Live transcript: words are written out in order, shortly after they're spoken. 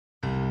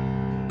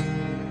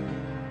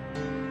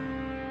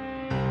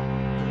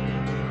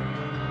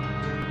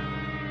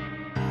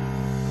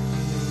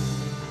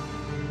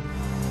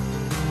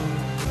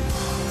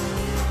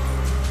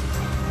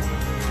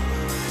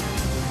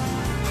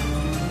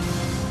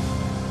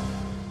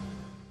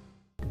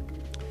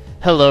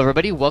Hello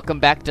everybody, welcome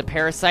back to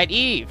Parasite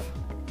Eve.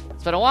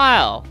 It's been a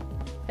while.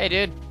 Hey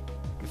dude.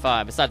 You're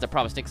fine, besides I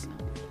promised Nick's...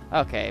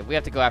 Okay, we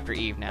have to go after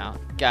Eve now.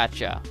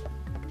 Gotcha.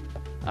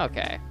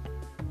 Okay.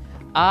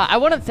 I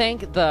want to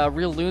thank the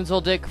real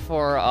Loonzoldick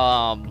for,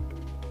 I'm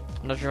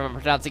not sure if I'm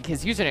pronouncing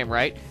his username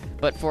right,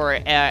 but for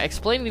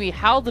explaining to me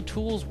how the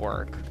tools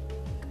work.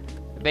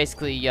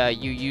 Basically,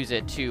 you use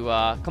it to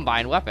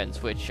combine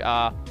weapons, which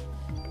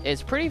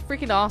is pretty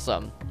freaking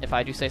awesome, if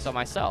I do say so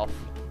myself.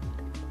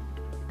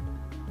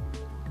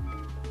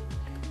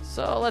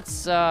 So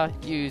let's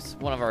use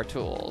one of our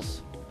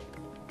tools.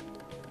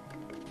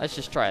 Let's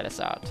just try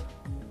this out.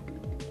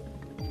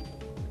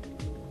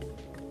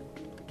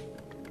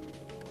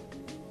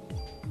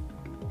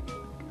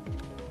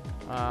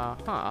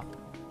 Huh.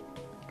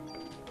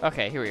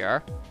 Okay, here we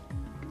are.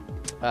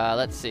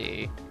 Let's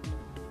see.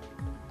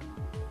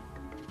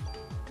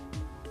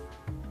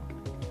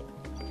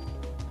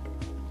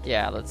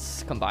 Yeah,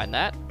 let's combine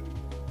that.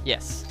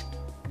 Yes.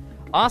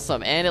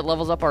 Awesome, and it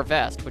levels up our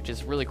vest, which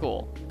is really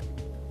cool.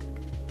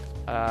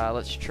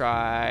 Let's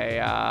try,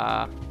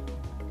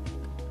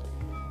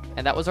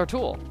 and that was our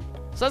tool.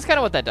 So that's kind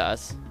of what that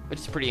does, which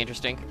is pretty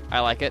interesting.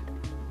 I like it.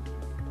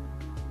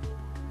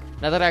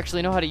 Now that I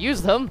actually know how to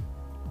use them.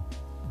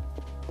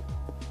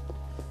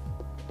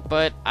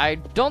 But I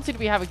don't seem to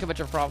be having too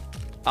much of a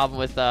problem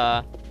with,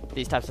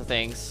 these types of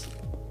things.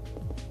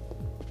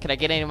 Can I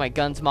get any of my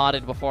guns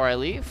modded before I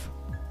leave?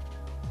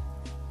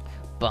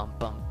 Bum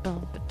bum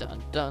bum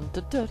dun dun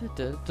dun dun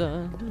dun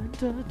dun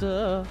dun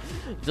dun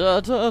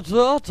dun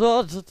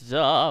dun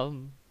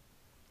dun.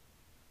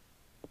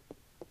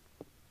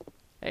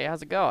 Hey,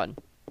 how's it going?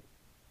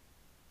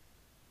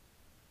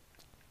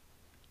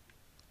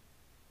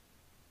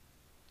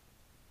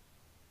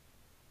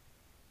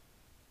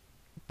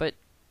 But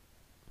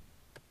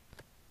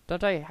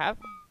don't I have?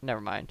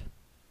 Never mind.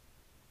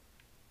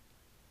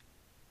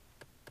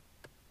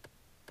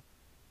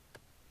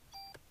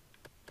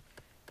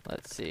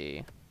 Let's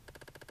see.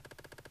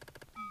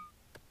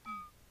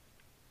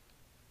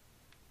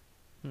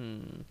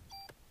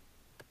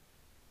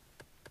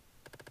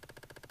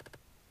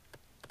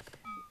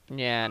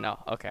 Yeah, no.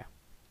 Okay.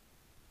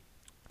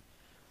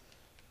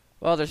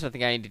 Well, there's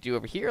nothing I need to do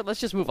over here.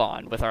 Let's just move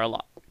on with our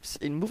lives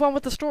and move on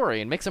with the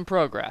story and make some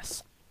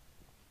progress.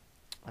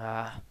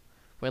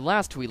 When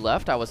last we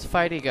left, I was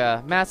fighting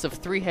a massive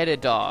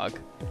three-headed dog.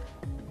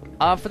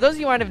 For those of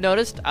you who might have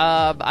noticed,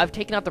 I've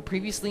taken out the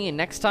previously and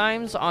next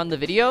times on the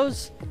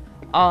videos.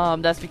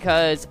 That's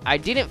because I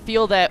didn't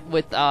feel that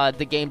with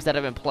the games that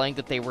I've been playing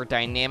that they were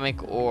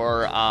dynamic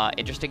or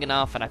interesting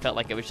enough, and I felt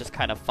like it was just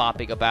kind of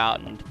fopping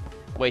about and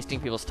wasting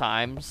people's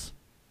times.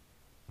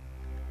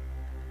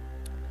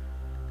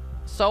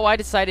 So I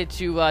decided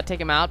to take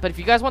them out, but if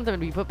you guys want them to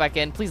be put back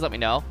in, please let me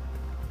know.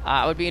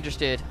 I would be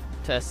interested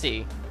to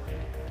see.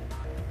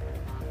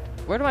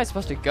 Where am I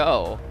supposed to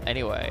go,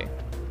 anyway?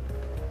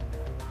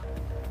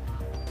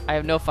 I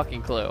have no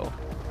fucking clue.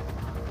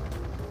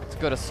 Let's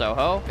go to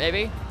Soho,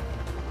 maybe?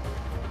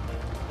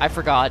 I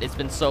forgot, it's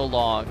been so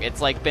long.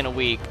 It's like been a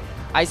week.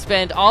 I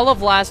spent all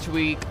of last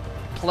week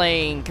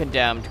playing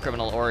Condemned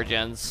Criminal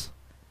Origins.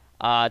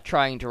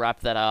 Trying to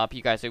wrap that up.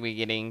 You guys are going to be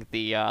getting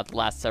the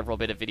last several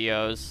bit of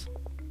videos.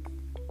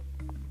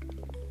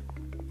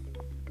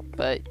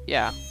 But,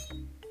 yeah.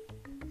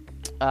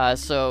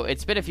 So,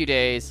 it's been a few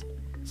days.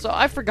 So,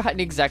 I've forgotten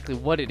exactly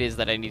what it is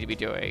that I need to be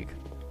doing.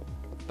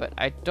 But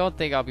I don't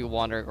think I'll be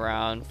wandering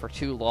around for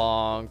too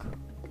long,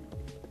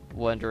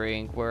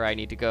 wondering where I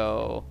need to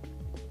go.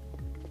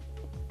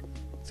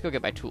 Let's go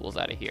get my tools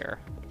out of here.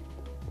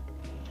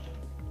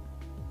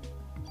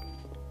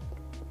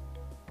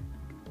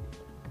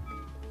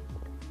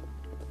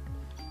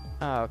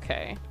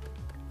 Okay.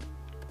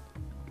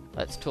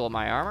 Let's tool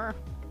my armor.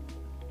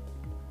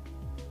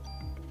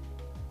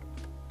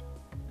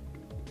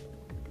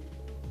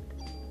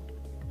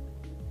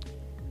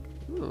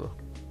 Ooh.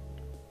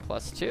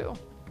 +2.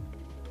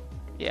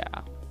 Yeah.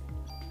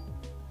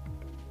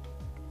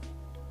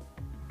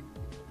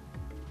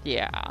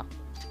 Yeah.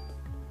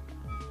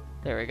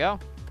 There we go.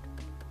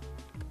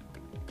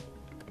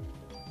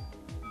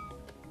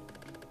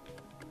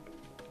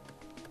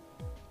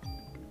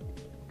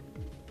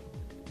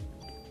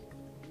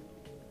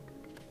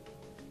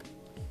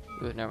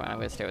 Ooh, never mind. I'm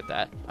gonna stay with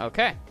that.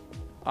 Okay.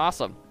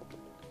 Awesome.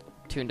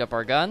 Tuned up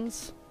our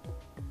guns,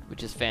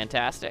 which is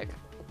fantastic.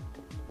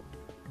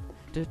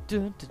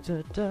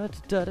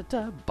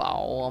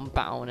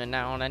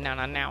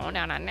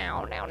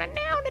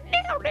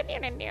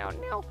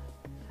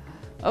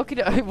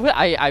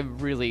 Okay, I'm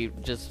really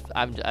just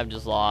I'm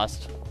just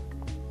lost.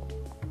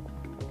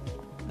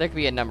 There could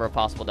be a number of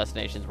possible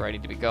destinations where I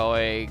need to be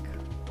going.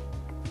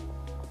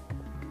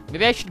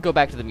 Maybe I should go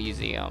back to the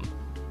museum.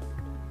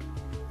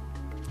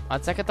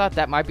 On second thought,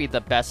 that might be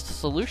the best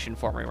solution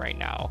for me right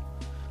now.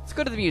 Let's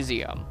go to the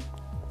museum.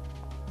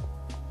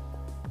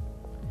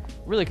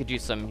 Really could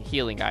use some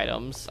healing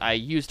items. I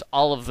used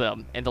all of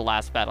them in the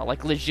last battle.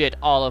 Like, legit,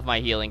 all of my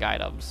healing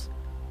items.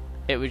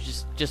 It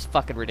was just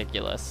fucking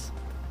ridiculous.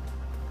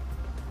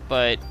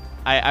 But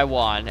I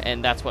won,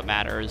 and that's what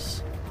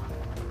matters.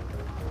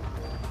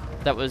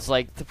 That was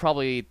like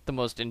probably the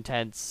most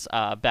intense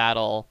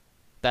battle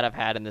that I've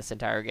had in this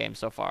entire game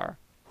so far.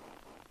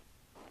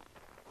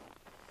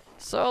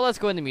 So let's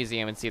go in the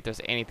museum and see if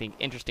there's anything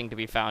interesting to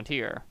be found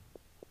here.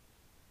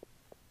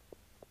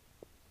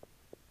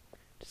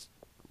 Just,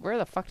 where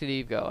the fuck did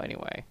Eve go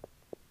anyway?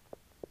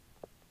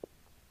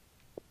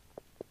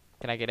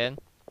 Can I get in?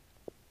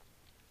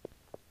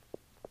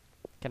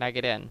 Can I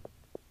get in?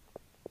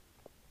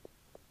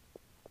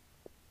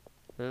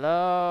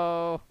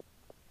 Hello?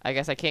 I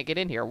guess I can't get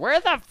in here. Where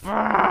the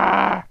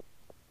fuck?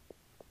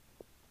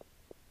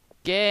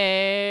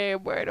 Game,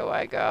 where do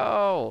I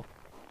go?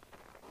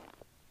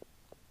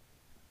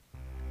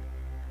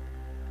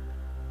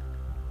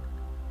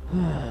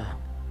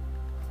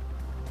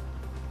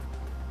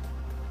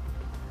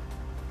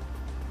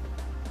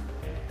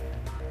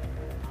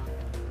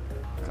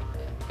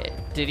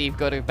 Did Eve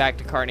go back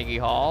to Carnegie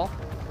Hall?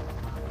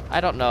 I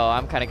don't know.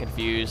 I'm kind of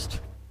confused.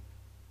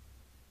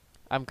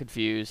 I'm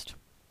confused.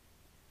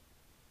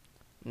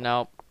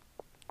 Nope.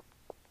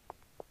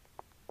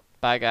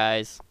 Bye,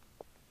 guys.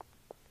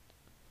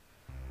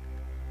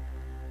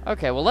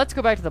 Okay, well, let's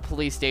go back to the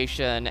police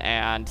station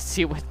and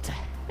see what the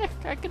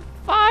heck I can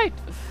find.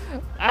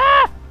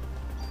 Ah!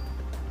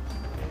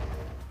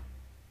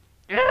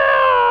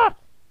 Ah!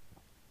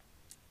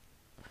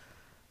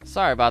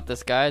 Sorry about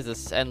this, guys.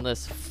 This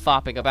endless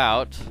fopping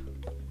about.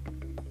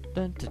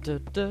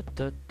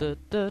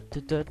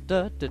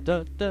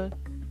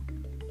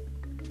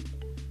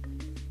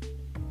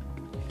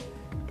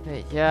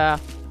 Yeah.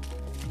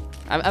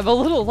 I'm a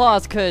little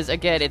lost because,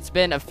 again, it's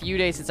been a few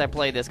days since I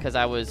played this because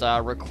I was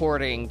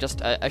recording just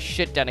a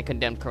shit ton of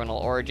Condemned Criminal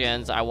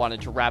Origins. I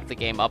wanted to wrap the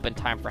game up in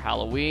time for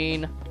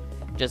Halloween.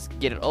 Just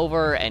get it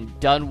over and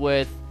done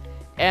with.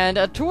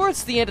 And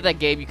towards the end of that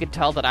game, you can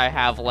tell that I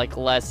have, like,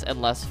 less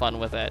and less fun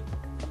with it.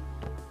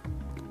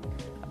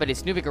 But he's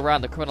snooping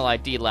around the criminal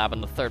ID lab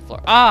on the 3rd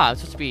floor. Ah, I'm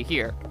supposed to be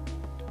here.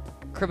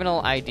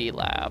 Criminal ID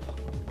lab.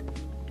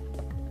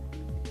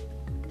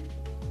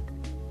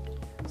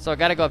 So I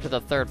gotta go up to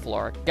the 3rd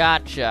floor.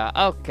 Gotcha.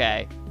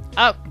 Okay.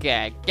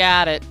 Okay,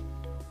 got it.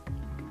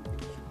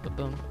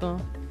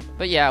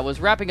 But yeah, I was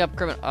wrapping up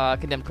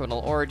Condemned Criminal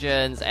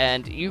Origins,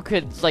 and you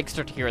could like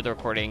start to hear the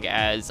recording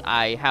as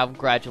I have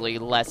gradually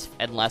less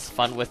and less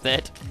fun with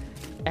it.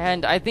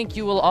 And I think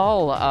you will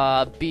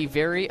all be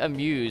very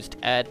amused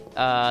at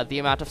the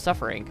amount of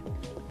suffering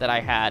that I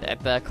had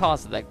at the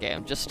cause of that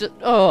game.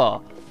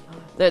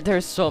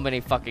 There's so many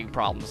fucking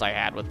problems I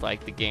had with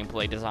like the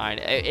gameplay design.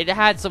 It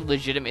had some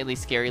legitimately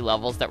scary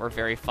levels that were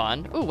very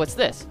fun. Ooh, what's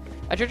this?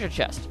 A treasure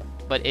chest.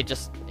 But it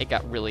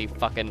got really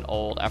fucking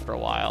old after a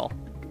while.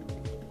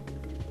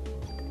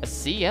 A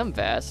CM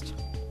vest?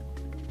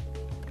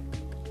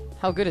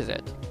 How good is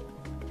it?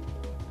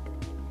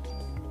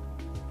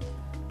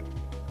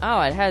 Oh,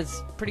 it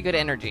has pretty good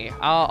energy.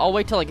 I'll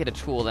wait till I get a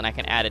tool, then I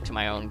can add it to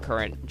my own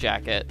current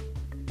jacket.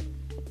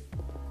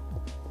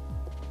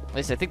 At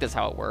least I think that's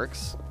how it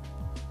works.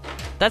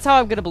 That's how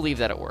I'm gonna believe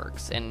that it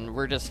works, and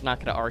we're just not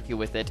gonna argue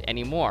with it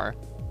anymore.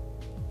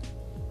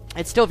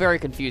 It's still very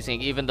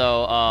confusing, even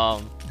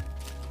though,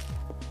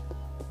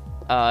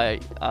 Real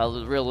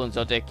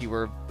Lunzodic, you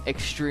were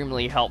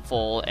extremely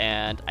helpful,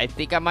 and I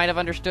think I might have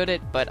understood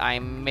it, but I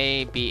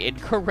may be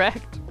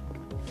incorrect.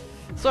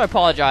 So I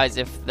apologize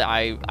if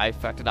I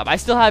fucked it up. I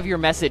still have your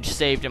message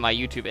saved in my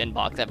YouTube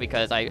inbox, that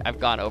because I've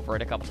gone over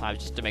it a couple times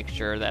just to make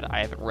sure that I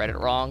haven't read it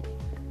wrong.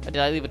 Did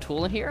I leave a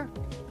tool in here?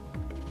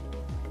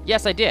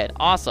 Yes, I did.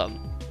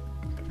 Awesome.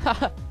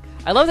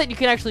 I love that you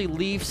can actually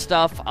leave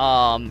stuff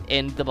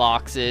in the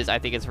boxes. I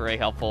think it's very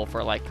helpful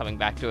for like coming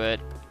back to it.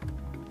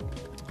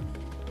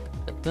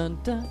 Dun,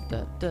 dun,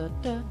 dun, dun,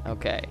 dun.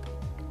 Okay.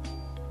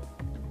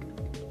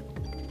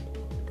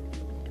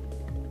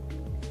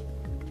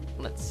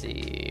 Let's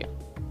see.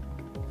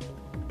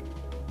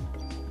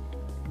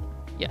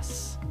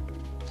 Yes.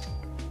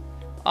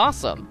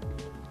 Awesome.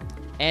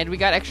 And we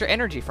got extra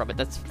energy from it.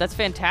 That's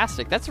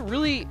fantastic. That's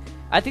really,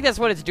 I think that's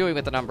what it's doing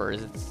with the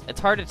numbers.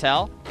 It's hard to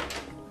tell,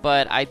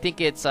 but I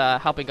think it's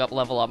helping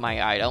level up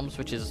my items,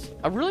 which is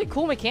a really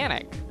cool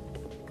mechanic.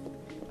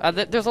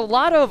 There's a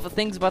lot of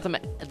things about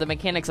the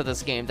mechanics of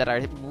this game that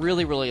I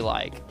really, really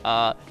like.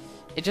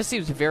 It just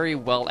seems very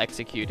well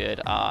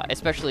executed,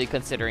 especially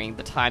considering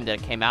the time that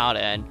it came out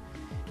in,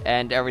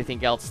 and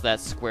everything else that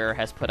Square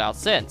has put out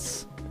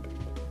since.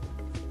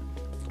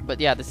 But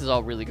yeah, this is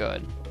all really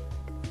good.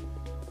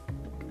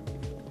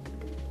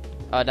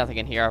 Nothing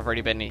in here. I've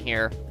already been in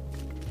here.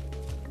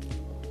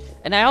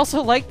 And I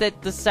also like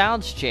that the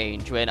sounds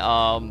change when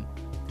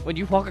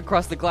you walk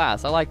across the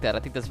glass. I like that. I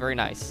think that's very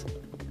nice.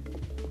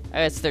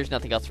 I guess there's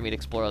nothing else for me to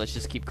explore. Let's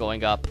just keep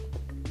going up.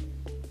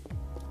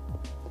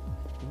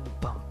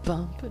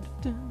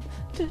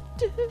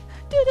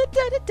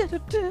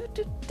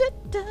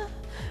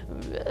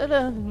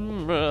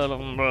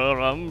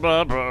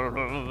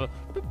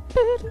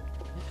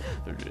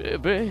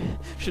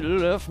 She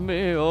left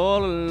me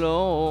all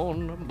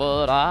alone,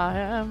 but I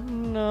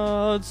am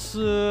not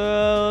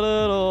sad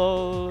at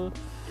all.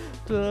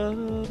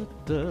 Baby,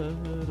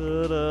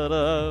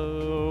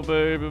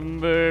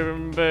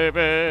 baby,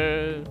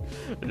 baby,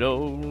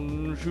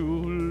 don't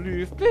you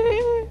leave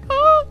me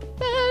all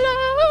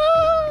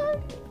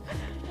alone.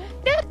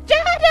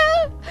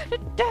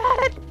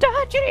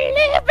 Don't you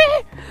leave me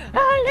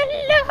all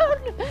alone.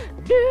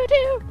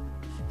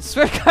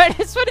 Swear to God,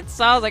 it's what it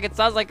sounds like. It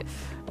sounds like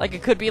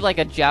it could be like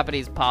a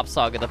Japanese pop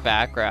song in the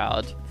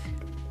background.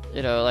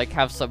 You know, like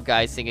have some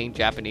guy singing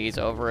Japanese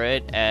over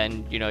it,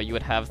 and you know, you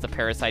would have the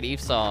Parasite Eve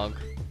song.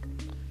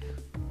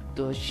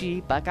 I'm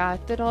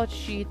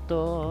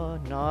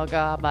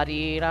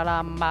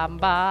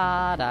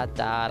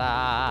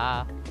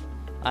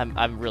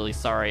really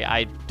sorry.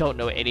 I don't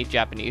know any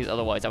Japanese,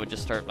 otherwise I would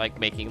just start like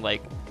making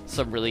like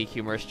some really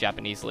humorous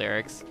Japanese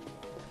lyrics.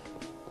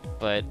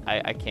 But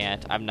I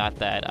can't. I'm not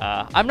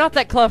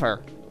that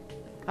clever.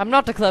 I'm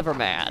not a clever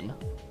man.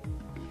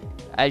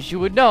 As you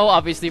would know,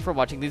 obviously, from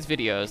watching these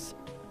videos.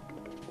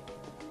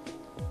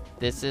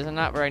 This is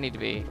not where I need to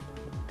be.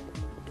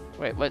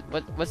 Wait,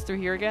 what's through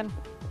here again?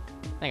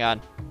 Hang on.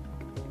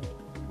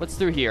 What's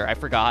through here? I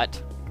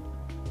forgot.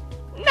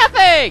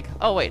 Nothing!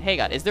 Oh, wait,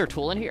 hang on. Is there a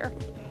tool in here?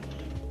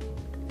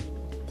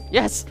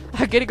 Yes!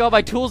 I'm getting all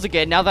my tools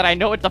again now that I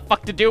know what the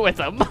fuck to do with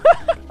them.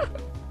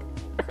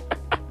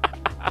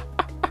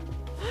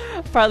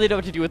 Finally know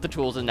what to do with the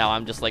tools, and now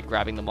I'm just, like,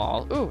 grabbing them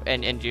all. Ooh,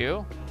 and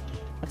you?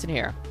 What's in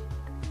here?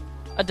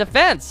 A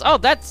defense! Oh,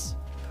 that's...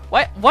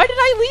 Why did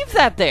I leave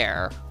that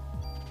there?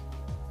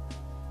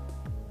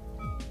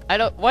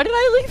 Why did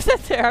I leave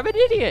that there? I'm an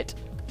idiot.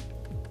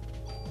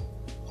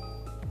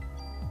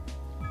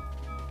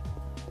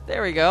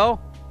 There we go.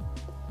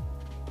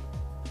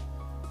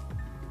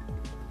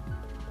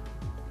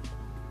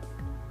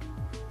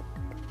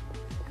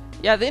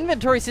 Yeah, the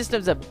inventory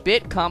system's a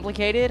bit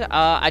complicated.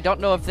 I don't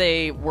know if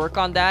they work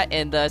on that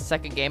in the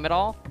second game at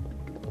all.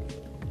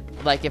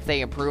 Like, if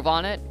they improve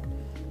on it.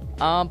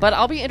 But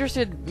I'll be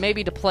interested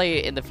maybe to play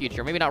it in the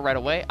future. Maybe not right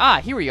away. Ah,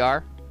 here we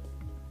are.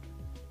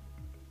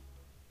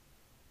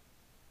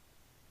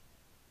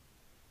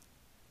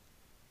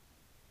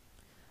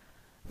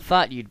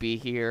 Thought you'd be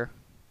here.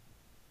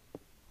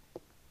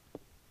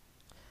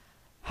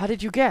 How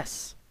did you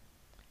guess?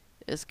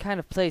 This kind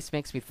of place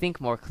makes me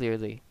think more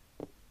clearly.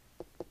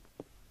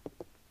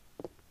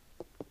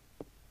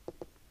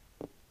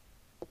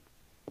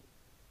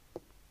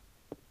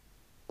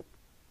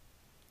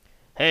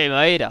 Hey,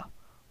 Maeda.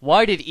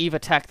 Why did Eve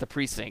attack the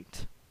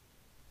precinct?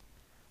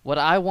 What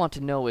I want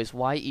to know is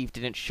why Eve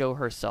didn't show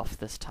herself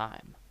this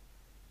time.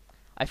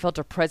 I felt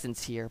her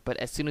presence here, but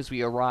as soon as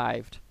we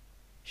arrived,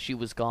 she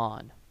was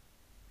gone.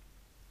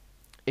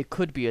 It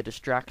could be a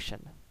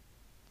distraction.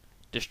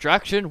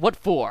 Distraction? What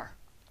for?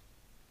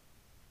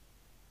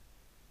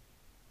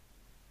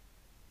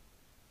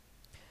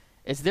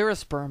 Is there a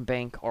sperm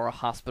bank or a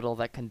hospital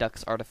that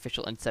conducts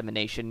artificial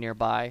insemination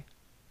nearby?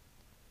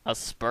 A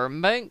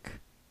sperm bank?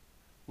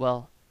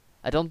 Well,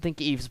 I don't think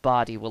Eve's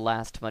body will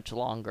last much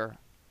longer.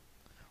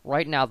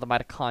 Right now, the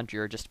mitochondria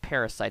are just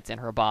parasites in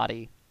her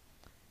body.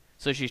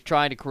 So she's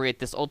trying to create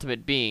this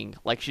ultimate being,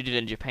 like she did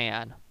in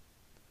Japan.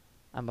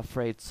 I'm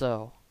afraid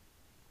so.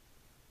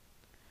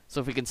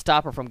 So if we can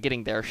stop her from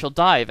getting there, she'll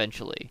die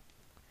eventually.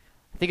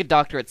 I think a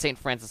doctor at St.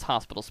 Francis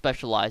Hospital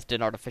specialized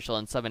in artificial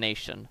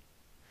insemination.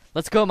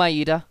 Let's go,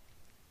 Maeda.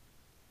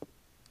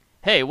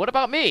 Hey, what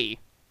about me?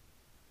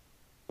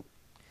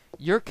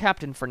 You're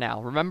captain for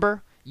now,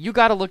 remember? You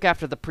gotta look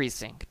after the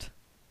precinct.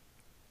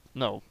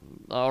 No.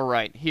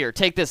 Alright, here,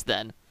 take this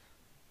then.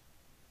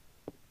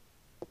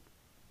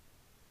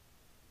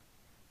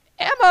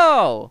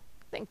 Ammo!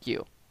 Thank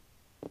you.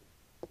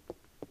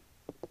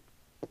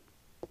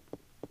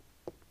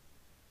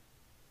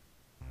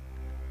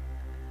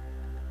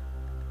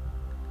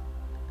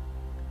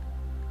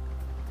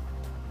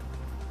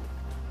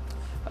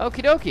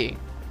 Okie dokie.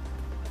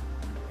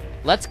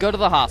 Let's go to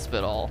the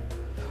hospital.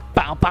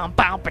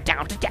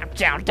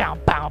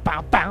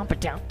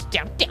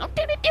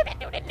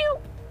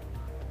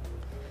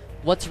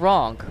 What's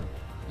wrong?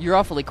 You're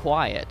awfully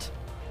quiet.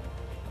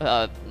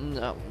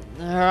 No.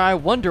 I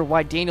wonder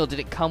why Daniel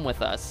didn't come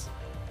with us.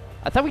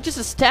 I thought we just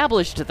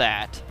established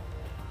that.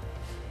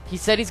 He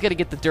said he's gonna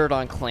get the dirt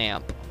on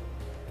Clamp.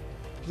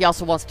 He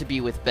also wants to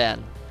be with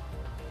Ben.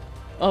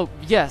 Oh,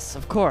 yes,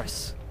 of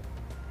course.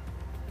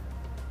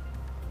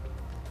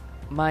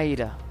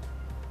 Maeda.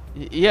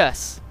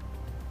 Yes.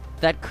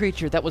 That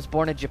creature that was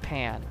born in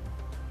Japan.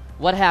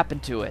 What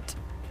happened to it?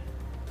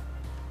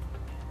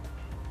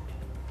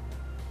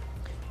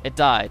 It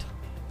died,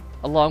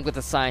 along with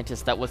the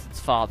scientist that was its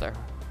father.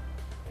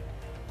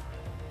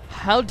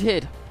 How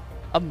did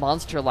a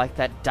monster like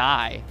that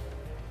die?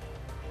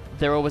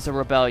 There was a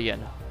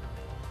rebellion.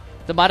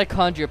 The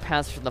mitochondria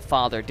passed from the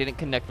father didn't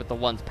connect with the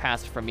ones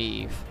passed from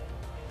Eve.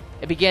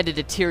 It began to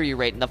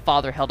deteriorate, and the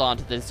father held on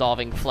to the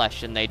dissolving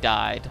flesh, and they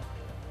died.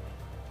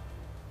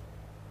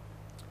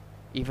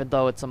 Even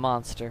though it's a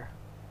monster,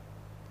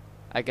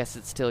 I guess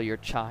it's still your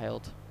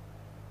child.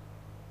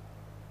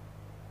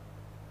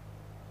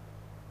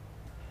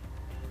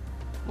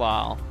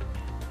 Wow.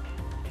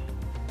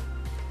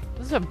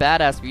 This is some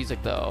badass music,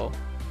 though.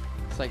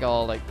 It's like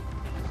all, like,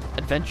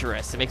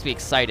 adventurous. It makes me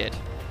excited.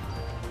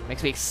 It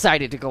makes me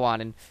excited to go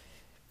on and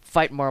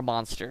fight more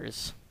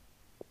monsters.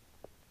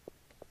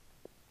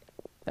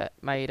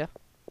 Maeda?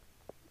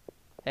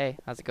 Hey,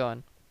 how's it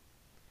going?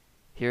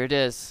 Here it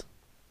is.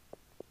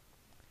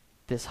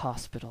 This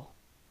hospital.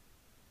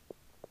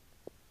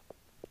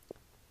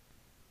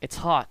 It's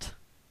hot.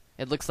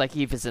 It looks like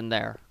Eve is in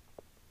there.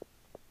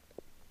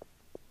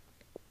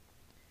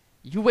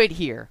 You wait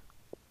here.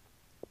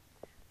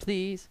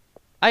 Please.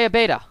 Aya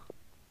Beta.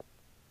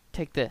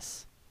 Take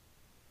this.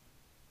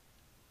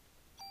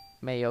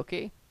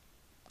 Mayoki?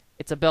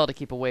 It's a bell to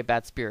keep away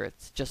bad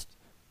spirits. Just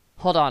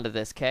hold on to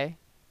this, Kay?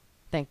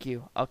 Thank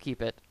you. I'll keep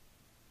it.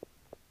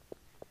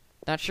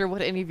 Not sure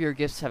what any of your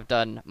gifts have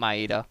done,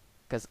 Maeda,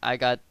 because I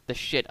got the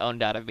shit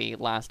owned out of me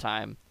last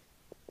time.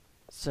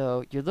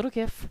 So, your little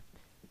gift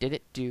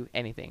didn't do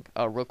anything.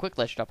 Oh, real quick,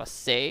 let's drop a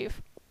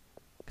save,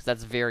 because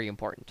that's very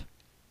important.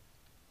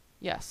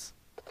 Yes.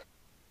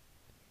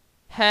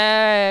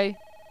 Hey!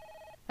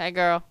 Hey,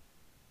 girl.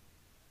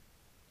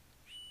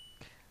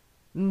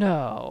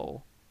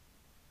 No.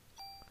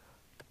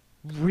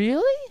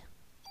 Really?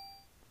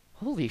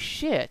 Holy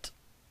shit.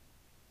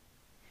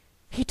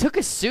 He took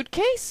his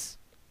suitcase?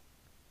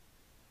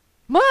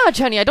 Marge,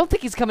 honey, I don't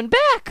think he's coming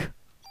back!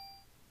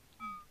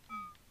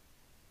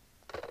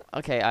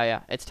 Okay,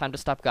 Aya, it's time to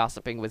stop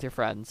gossiping with your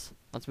friends.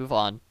 Let's move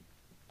on.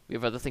 We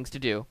have other things to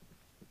do.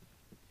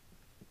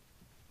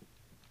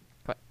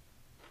 What?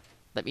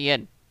 Let me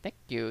in. Thank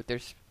you.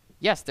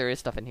 Yes, there is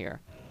stuff in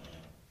here.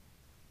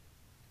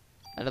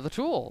 Another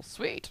tool.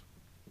 Sweet.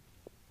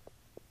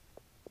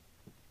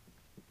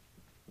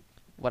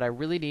 What I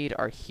really need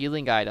are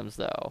healing items,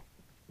 though.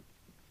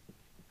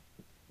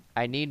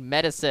 I need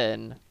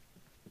medicine.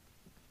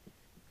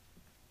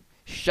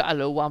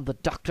 Shiloh, I'm the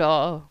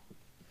doctor.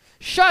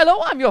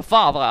 Shiloh, I'm your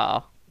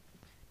father.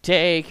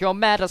 Take your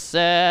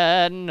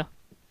medicine.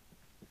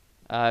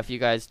 If you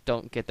guys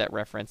don't get that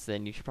reference,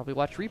 then you should probably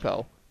watch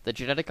Repo, the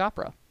genetic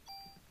opera.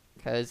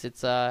 Because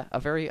it's a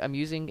very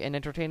amusing and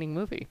entertaining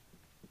movie.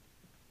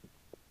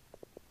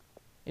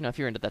 You know, if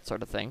you're into that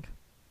sort of thing.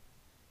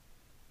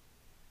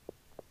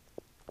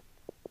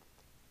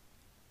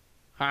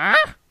 Huh?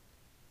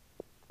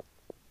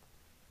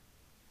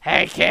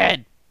 Hey,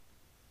 kid!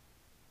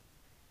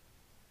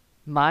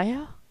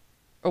 Maya?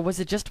 Or was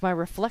it just my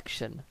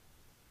reflection?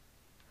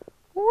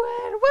 When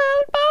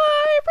will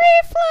my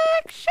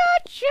reflection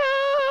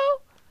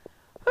show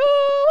who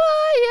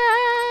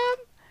I am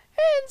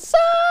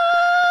inside?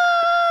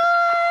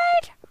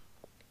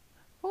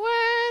 When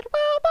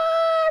will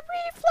my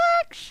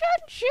reflection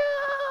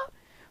show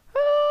who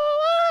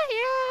I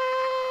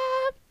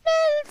am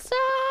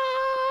inside?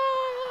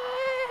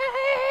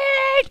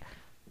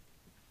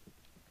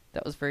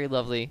 That was very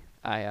lovely,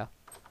 Aya.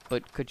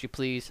 But could you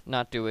please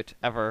not do it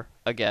ever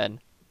again?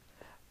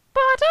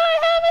 But I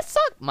have a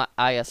song.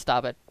 Aya,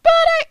 stop it.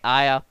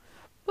 Aya.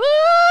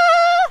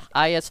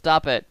 Aya,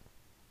 stop it.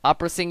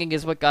 Opera singing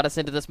is what got us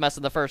into this mess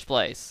in the first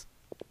place.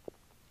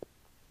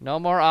 No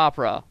more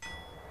opera.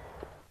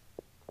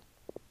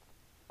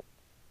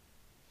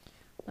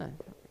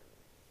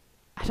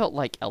 I don't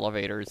like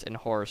elevators in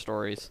horror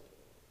stories.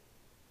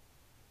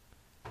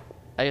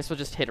 I guess we'll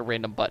just hit a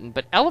random button.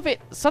 But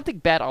something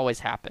bad always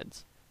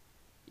happens.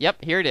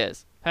 Yep, here it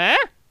is. Huh?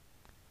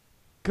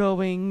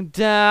 Going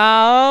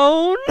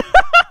down?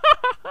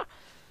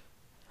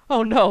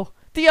 Oh no,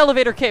 the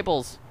elevator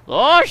cables.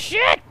 Oh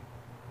shit!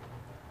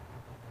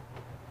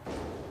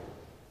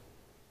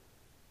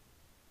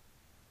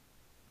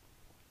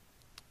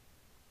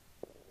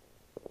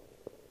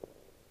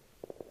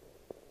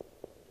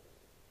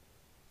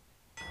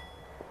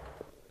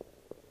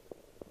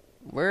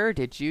 Where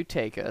did you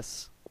take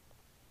us?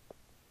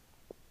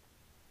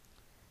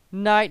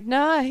 Night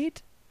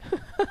night.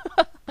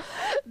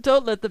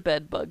 Don't let the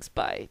bed bugs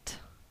bite.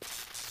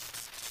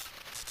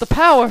 The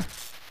power!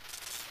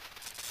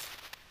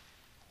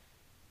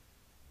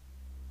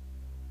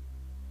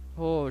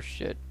 Oh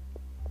shit.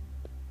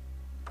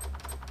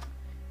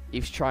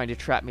 Eve's trying to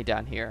trap me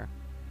down here.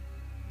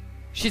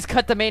 She's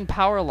cut the main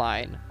power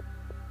line.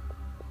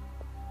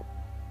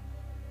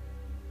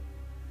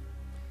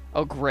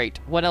 Oh great.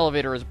 One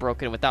elevator is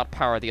broken. Without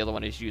power, the other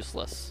one is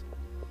useless.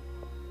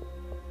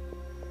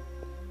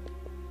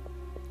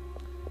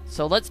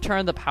 So let's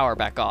turn the power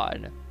back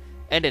on.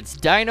 And it's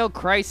Dino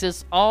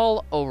Crisis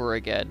all over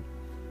again.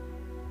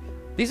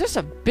 These are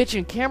some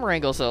bitchin' camera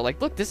angles though.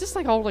 Like, look, this is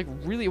like all like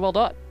really well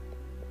done.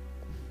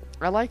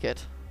 I like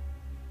it.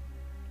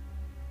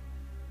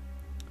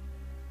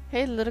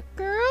 Hey, little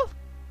girl.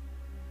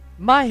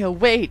 Maya,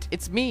 wait,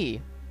 it's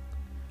me.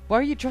 Why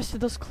are you dressed in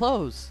those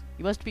clothes?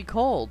 You must be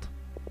cold.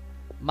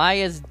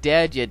 Maya's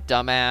dead, you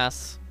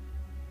dumbass.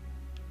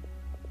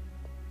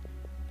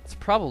 It's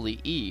probably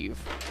Eve,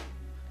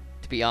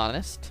 to be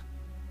honest.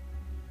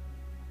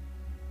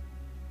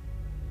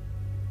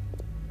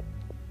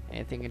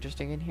 Anything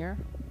interesting in here?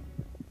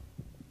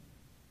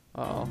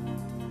 Uh-oh.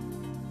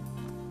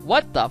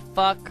 What the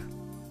fuck?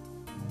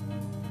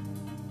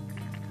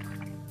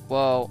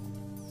 Whoa.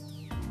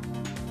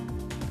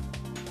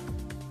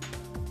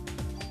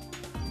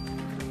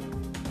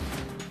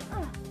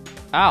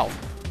 Ow.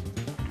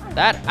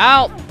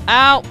 Ow!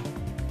 Ow!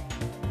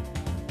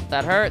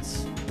 That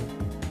hurts.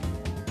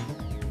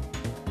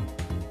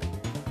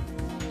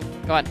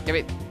 Come on, give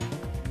me.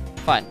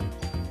 Fine.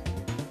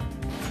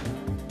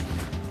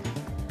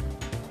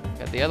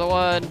 Got the other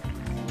one.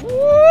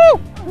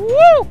 Woo!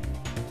 Woo!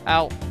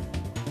 Ow.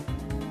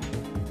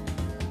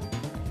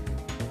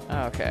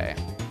 Okay.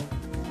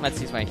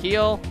 Let's use my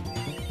heal.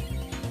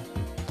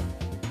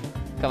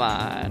 Come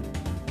on.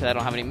 Because I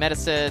don't have any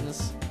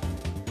medicines.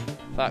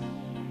 Fuck.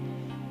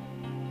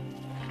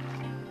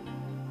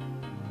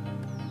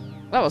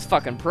 That was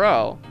fucking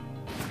pro.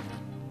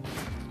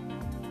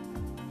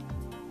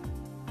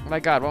 Oh my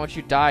god, why won't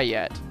you die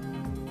yet?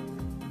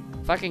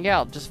 Fucking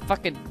hell, just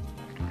fucking...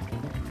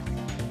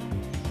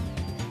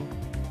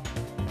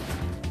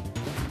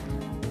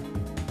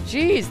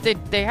 Jeez,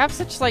 they have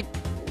such, like,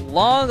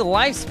 long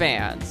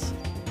lifespans.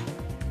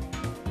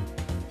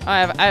 I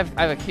have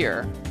a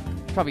cure.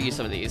 Probably use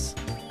some of these.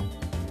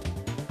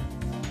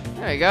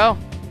 There you go.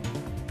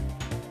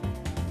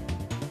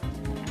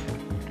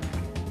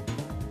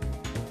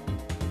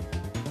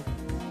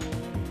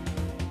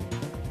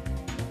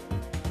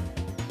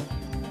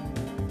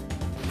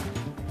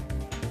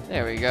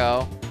 There we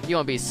go. You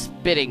won't be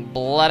spitting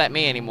blood at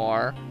me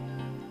anymore.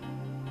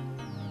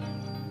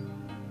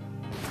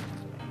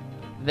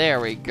 There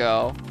we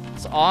go.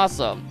 It's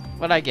awesome.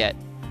 What'd I get?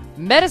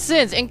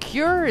 Medicines and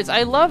cures!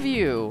 I love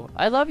you!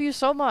 I love you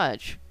so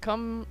much.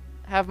 Come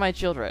have my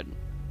children.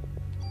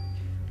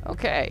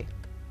 Okay.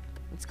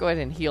 Let's go ahead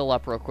and heal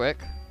up real quick.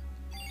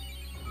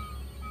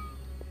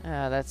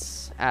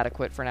 That's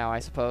adequate for now, I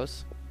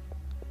suppose.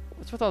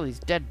 What's with all these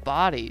dead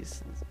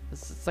bodies?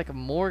 It's like a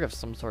morgue of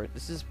some sort.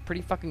 This is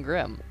pretty fucking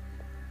grim.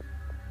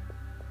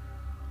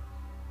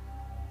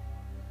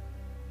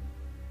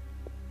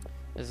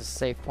 There's a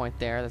save point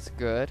there. That's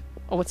good.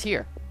 Oh, what's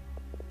here?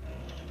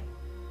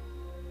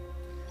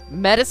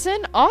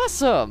 Medicine?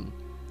 Awesome!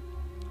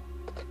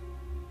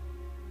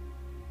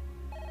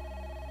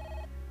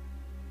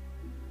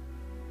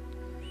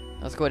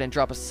 Let's go ahead and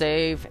drop a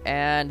save,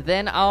 and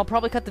then I'll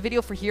probably cut the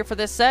video for here for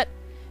this set,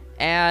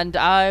 and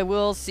I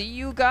will see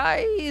you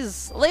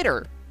guys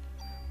later.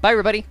 Bye,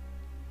 everybody.